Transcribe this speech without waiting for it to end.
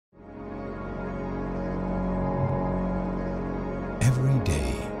Every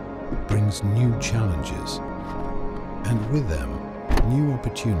day brings new challenges, and with them, new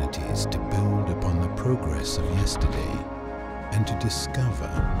opportunities to build upon the progress of yesterday and to discover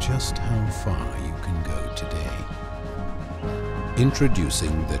just how far you can go today.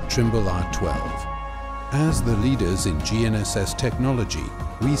 Introducing the Trimble R12. As the leaders in GNSS technology,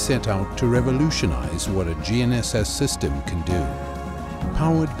 we set out to revolutionize what a GNSS system can do.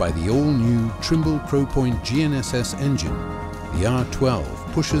 Powered by the all-new Trimble ProPoint GNSS engine, the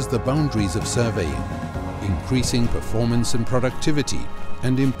R12 pushes the boundaries of surveying, increasing performance and productivity,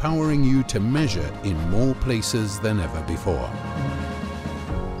 and empowering you to measure in more places than ever before.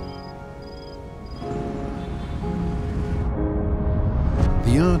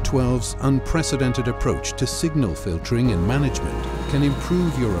 The R12's unprecedented approach to signal filtering and management can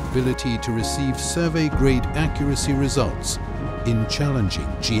improve your ability to receive survey-grade accuracy results in challenging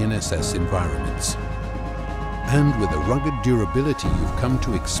GNSS environments. And with the rugged durability you've come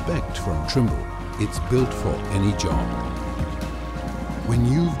to expect from Trimble, it's built for any job. When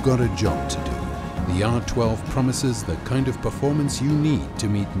you've got a job to do, the R12 promises the kind of performance you need to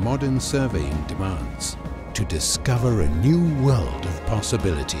meet modern surveying demands, to discover a new world of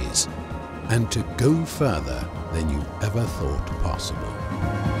possibilities, and to go further than you ever thought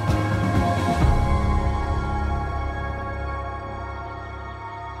possible.